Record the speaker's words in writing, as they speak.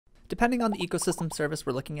Depending on the ecosystem service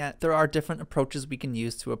we're looking at, there are different approaches we can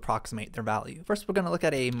use to approximate their value. First, we're going to look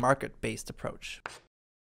at a market-based approach.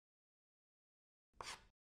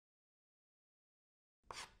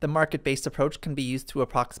 The market-based approach can be used to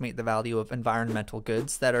approximate the value of environmental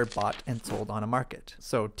goods that are bought and sold on a market.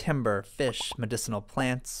 So timber, fish, medicinal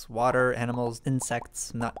plants, water, animals,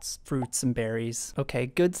 insects, nuts, fruits, and berries. Okay,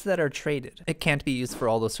 goods that are traded. It can't be used for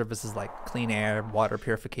all those services like clean air, water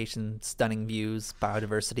purification, stunning views,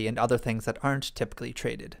 biodiversity, and other things that aren't typically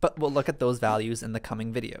traded. But we'll look at those values in the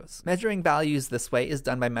coming videos. Measuring values this way is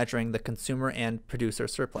done by measuring the consumer and producer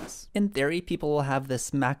surplus. In theory, people will have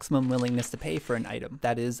this maximum willingness to pay for an item.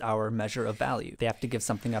 That is our measure of value. They have to give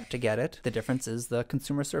something up to get it. The difference is the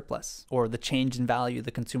consumer surplus, or the change in value the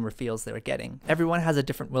consumer feels they're getting. Everyone has a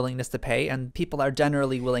different willingness to pay, and people are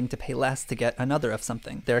generally willing to pay less to get another of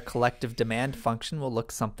something. Their collective demand function will look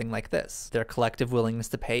something like this. Their collective willingness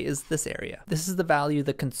to pay is this area. This is the value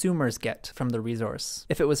the consumers get from the resource.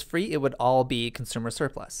 If it was free, it would all be consumer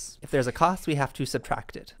surplus. If there's a cost, we have to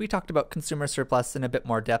subtract it. We talked about consumer surplus in a bit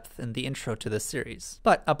more depth in the intro to this series.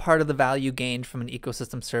 But a part of the value gained from an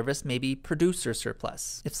ecosystem service may be producer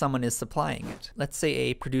surplus, if someone is supplying it. Let's say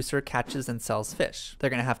a producer catches and sells fish.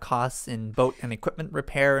 They're going to have costs in boat and equipment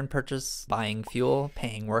repair and purchase, buying fuel,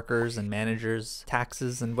 paying workers and managers,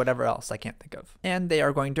 taxes, and whatever else I can't think of. And they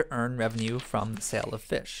are going to earn revenue from the sale of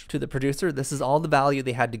fish. To the producer, this is all the value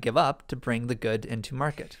they had to give up to bring the good into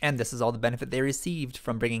market. And this is all the benefit they received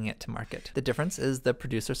from bringing it to market. The difference is the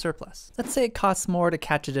producer surplus. Let's say it costs more to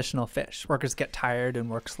catch additional fish. Workers get tired and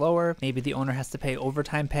work slower. Maybe the owner has to pay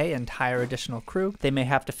overtime pay and hire additional crew. They may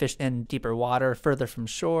have to fish in deeper water further from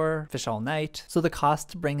shore, fish all night. So the cost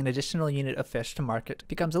to bring an additional unit of fish to market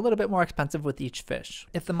becomes a little bit more expensive with each fish.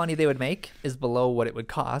 If the money they would make is below what it would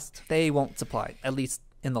cost, they won't supply, at least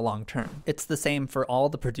in the long term. It's the same for all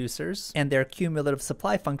the producers, and their cumulative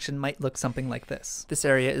supply function might look something like this. This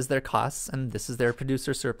area is their costs, and this is their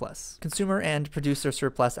producer surplus. Consumer and producer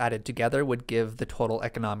surplus added together would give the total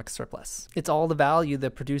economic surplus. It's all the value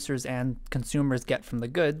the producers and consumers get from the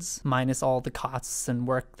goods, minus all the costs and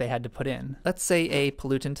work they had to put in. Let's say a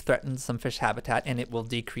pollutant threatens some fish habitat and it will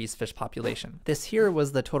decrease fish population. This here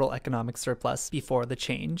was the total economic surplus before the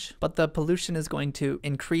change, but the pollution is going to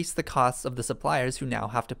increase the costs of the suppliers who now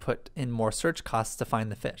have to put in more search costs to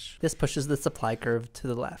find the fish. This pushes the supply curve to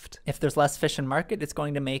the left. If there's less fish in market, it's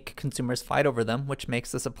going to make consumers fight over them, which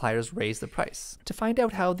makes the suppliers raise the price. To find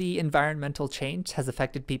out how the environmental change has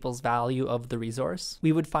affected people's value of the resource,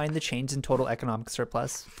 we would find the change in total economic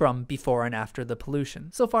surplus from before and after the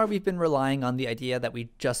pollution. So far, we've been relying on the idea that we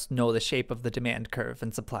just know the shape of the demand curve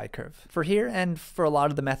and supply curve. For here, and for a lot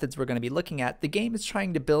of the methods we're going to be looking at, the game is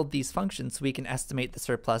trying to build these functions so we can estimate the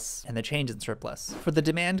surplus and the change in surplus. For the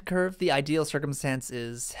demand curve, the ideal circumstance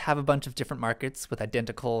is have a bunch of different markets with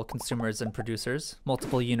identical consumers and producers,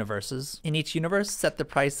 multiple universes. In each universe, set the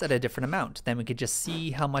price at a different amount. Then we could just see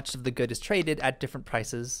how much of the good is traded at different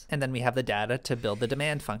prices, and then we have the data to build the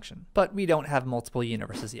demand function. But we don't have multiple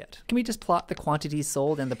universes yet. Can we just plot the quantities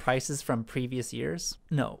sold and the prices from previous years?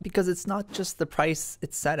 No, because it's not just the price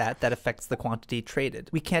it's set at that affects the quantity traded.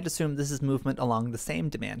 We can't assume this is movement along the same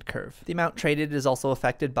demand curve. The amount traded is also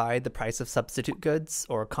affected by the price of substitute goods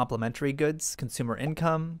or complementary goods, consumer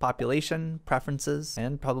income, population, preferences,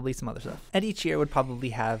 and probably some other stuff. And each year would probably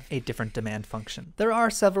have a different demand function. There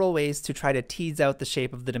are several ways to try to tease out the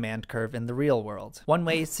shape of the demand curve in the real world. One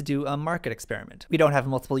way is to do a market experiment. We don't have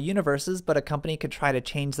multiple universes, but a company could try to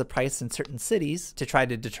change the price in certain cities to try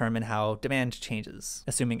to determine how demand changes,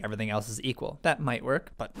 assuming everything else is equal. That might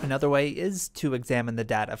work, but another way is to examine the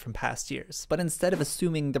data from past years. But instead of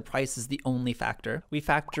assuming the price is the only factor, we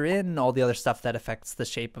factor in all the other stuff that affects the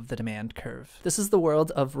shape of the demand curve. This is the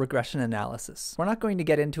world of regression analysis. We're not going to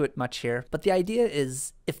get into it much here, but the idea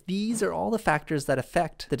is if these are all the factors that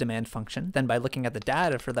affect the demand function, then by looking at the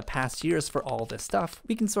data for the past years for all this stuff,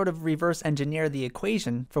 we can sort of reverse engineer the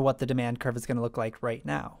equation for what the demand curve is going to look like right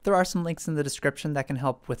now. There are some links in the description that can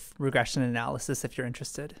help with regression analysis if you're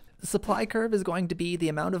interested. The supply curve is going to be the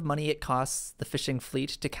amount of money it costs the fishing fleet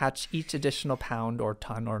to catch each additional pound or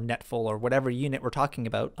ton or netful or whatever unit we're talking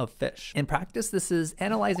about of fish. In practice, this is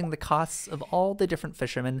analyzing the costs of all the different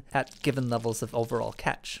fishermen at given levels of overall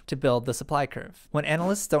catch to build the supply curve. When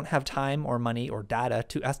analysts don't have time or money or data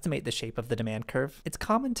to estimate the shape of the demand curve, it's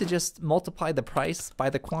common to just multiply the price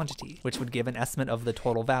by the quantity, which would give an estimate of the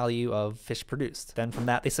total value of fish produced. Then from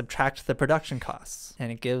that, they subtract the production costs,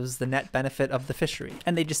 and it gives the net benefit of the fishery.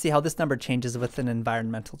 And they just see how this number changes with an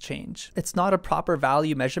environmental change. It's not a proper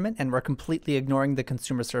value measurement and we're completely ignoring the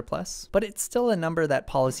consumer surplus, but it's still a number that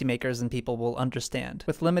policymakers and people will understand.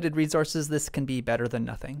 With limited resources, this can be better than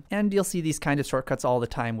nothing. And you'll see these kind of shortcuts all the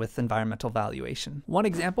time with environmental valuation. One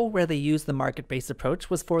example where they used the market-based approach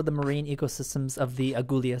was for the marine ecosystems of the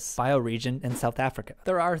Agulhas bioregion in South Africa.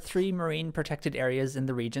 There are 3 marine protected areas in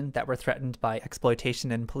the region that were threatened by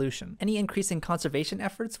exploitation and pollution. Any increasing conservation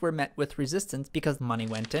efforts were met with resistance because money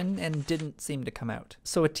went in and didn't seem to come out.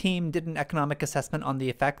 So a team did an economic assessment on the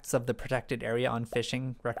effects of the protected area on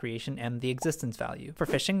fishing, recreation, and the existence value. For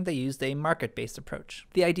fishing, they used a market-based approach.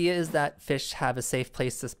 The idea is that fish have a safe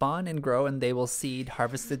place to spawn and grow, and they will seed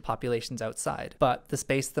harvested populations outside. But the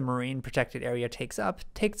space the marine protected area takes up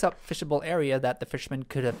fishable area that the fishermen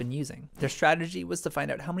could have been using. Their strategy was to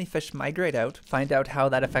find out how many fish migrate out, find out how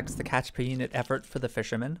that affects the catch per unit effort for the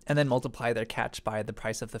fishermen, and then multiply their catch by the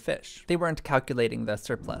price of the fish. They weren't calculating the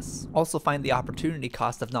surplus. Also find the opportunity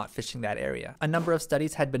cost of not fishing that area. A number of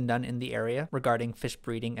studies had been done in the area regarding fish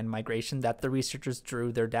breeding and migration that the researchers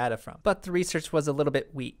drew their data from. But the research was a little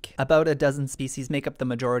bit weak. About a dozen species make up the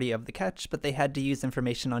majority of the catch, but they had to use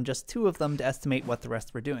information on just 2 of them to estimate what the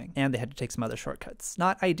rest were doing. And they had to take some other shortcuts.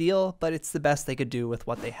 Not ideal, but it's the best they could do with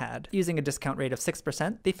what they had. Using a discount rate of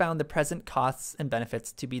 6%, they found the present costs and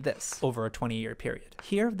benefits to be this over a 20-year period.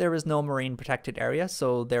 Here, there is no marine protected area,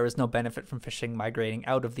 so there is no benefit from fishing migrating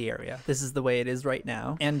out of the area. This is the way it is right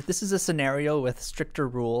now. And this is a scenario with stricter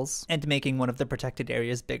rules and making one of the protected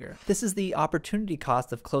areas bigger. This is the opportunity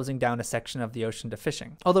cost of closing down a section of the ocean to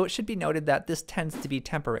fishing. Although it should be noted that this tends to be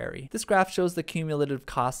temporary. This graph shows the cumulative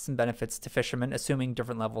costs and benefits to fishermen assuming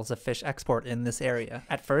different levels of fish export in this area.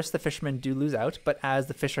 At first, the fishermen do lose out, but as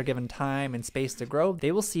the fish are given time and space to grow,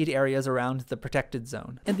 they will seed areas around the protected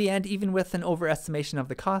zone. In the end, even with an overestimation of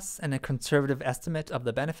the costs and a conservative estimate of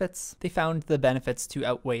the benefits, they found the benefits to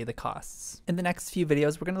outweigh the costs. In the next few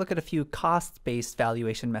videos, we're going to look at a few cost-based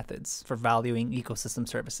valuation methods for valuing ecosystem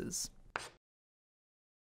services.